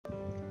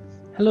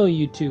Hello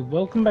YouTube,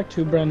 welcome back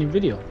to a brand new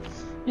video.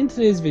 In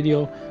today's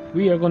video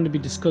we are going to be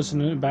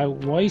discussing about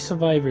why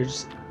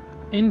survivors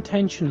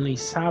intentionally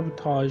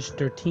sabotaged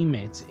their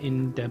teammates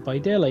in Dead by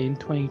Daylight in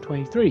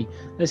 2023.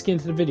 Let's get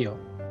into the video.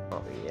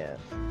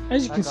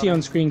 As you can see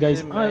on screen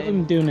guys,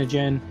 I'm doing a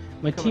gen.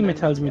 My teammate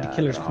tells me the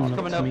killer's coming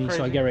up to me,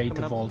 so I get ready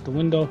to vault the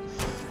window,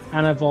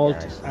 and I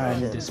vault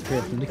and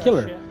disappear from the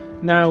killer.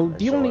 Now,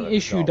 the only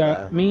issue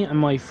that me and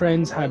my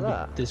friends had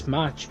with this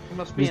match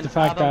was the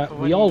fact that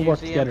we all work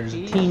together as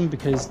a team,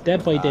 because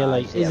Dead by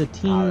Daylight is a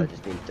team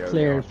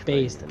player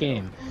based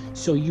game.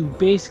 So you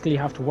basically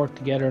have to work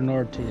together in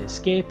order to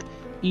escape.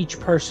 Each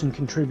person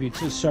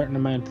contributes a certain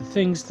amount of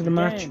things to the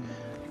match,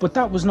 but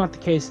that was not the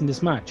case in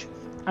this match,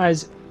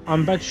 as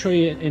I'm about to show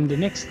you in the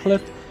next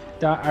clip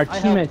that our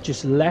teammate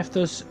just left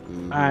us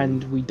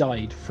and we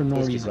died for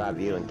no reason.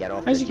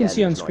 As you can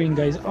see on screen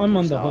guys, I'm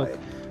on the hook.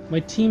 My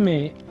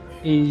teammate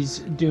is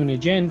doing a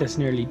gen that's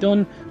nearly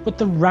done, but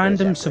the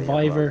random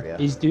survivor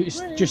is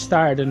just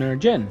started in her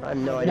gen.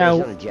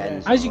 Now,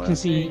 as you can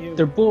see,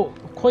 they're both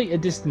quite a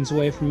distance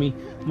away from me.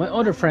 My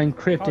other friend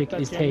Cryptic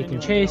is taking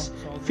chase.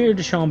 Fear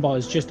the Shambot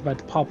is just about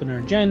to pop in her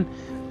gen,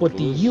 but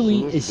the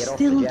Yui is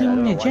still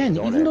doing a gen,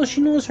 even though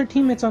she knows her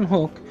teammate's on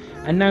hook,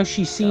 and now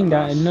she's seen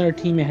that another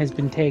teammate has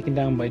been taken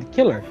down by the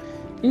killer.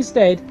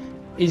 Instead,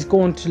 is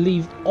going to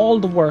leave all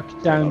the work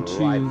down to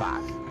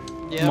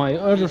my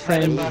other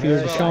friend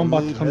Fear the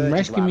Shambot to come and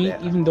rescue me,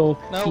 even though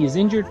he is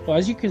injured. But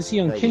as you can see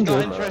on Kindle,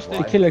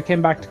 the killer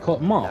came back to cut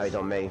him off.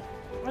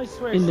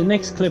 In the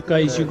next clip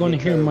guys, you're going to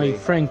hear my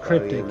friend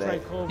Cryptic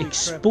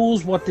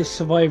expose what this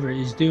survivor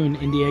is doing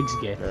in the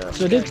exit gate.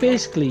 So they've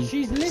basically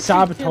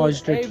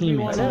sabotaged their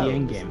teammates in the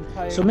end game.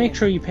 So make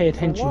sure you pay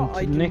attention to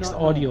the next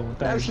audio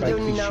that is about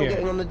to be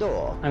shared,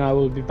 and I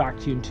will be back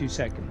to you in 2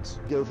 seconds.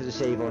 Go for the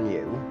save on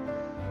you.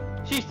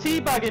 She's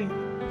teabagging.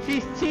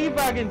 She's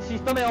teabagging.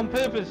 She's done it on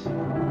purpose.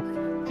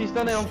 She's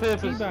done it on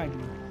purpose.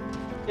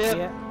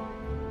 Yeah.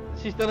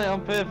 She's done it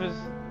on purpose.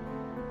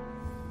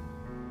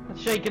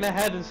 Shaking her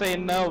head and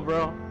saying no,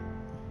 bro.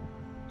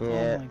 Yeah.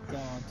 Oh my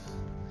god.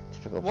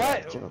 Typical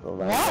Why? typical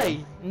Why?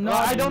 No,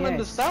 I don't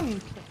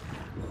understand.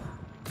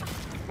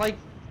 Like,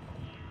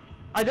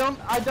 I don't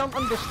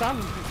understand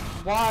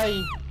why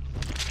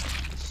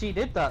she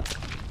did that.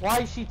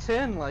 Why she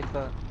turned like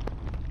that.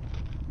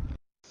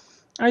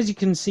 As you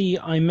can see,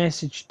 I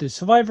messaged the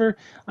survivor.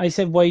 I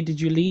said, why did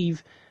you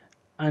leave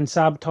and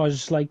sabotage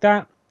us like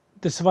that?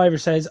 The survivor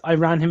says, I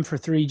ran him for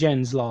 3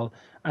 gens, lol.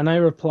 And I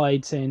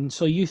replied saying,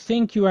 so you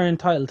think you are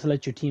entitled to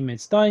let your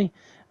teammates die?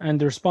 And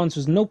the response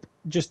was, nope,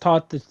 just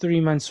thought the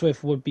 3-man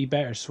Swift would be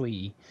better,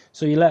 sweetie.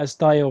 So you let us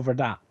die over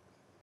that.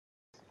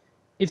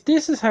 If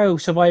this is how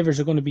survivors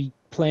are going to be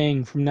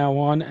playing from now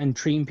on and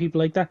treating people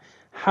like that,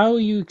 how are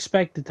you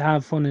expected to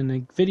have fun in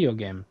a video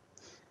game?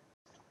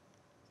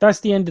 That's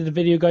the end of the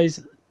video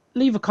guys.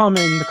 Leave a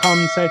comment in the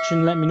comment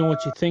section, let me know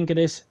what you think of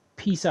this.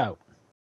 Peace out.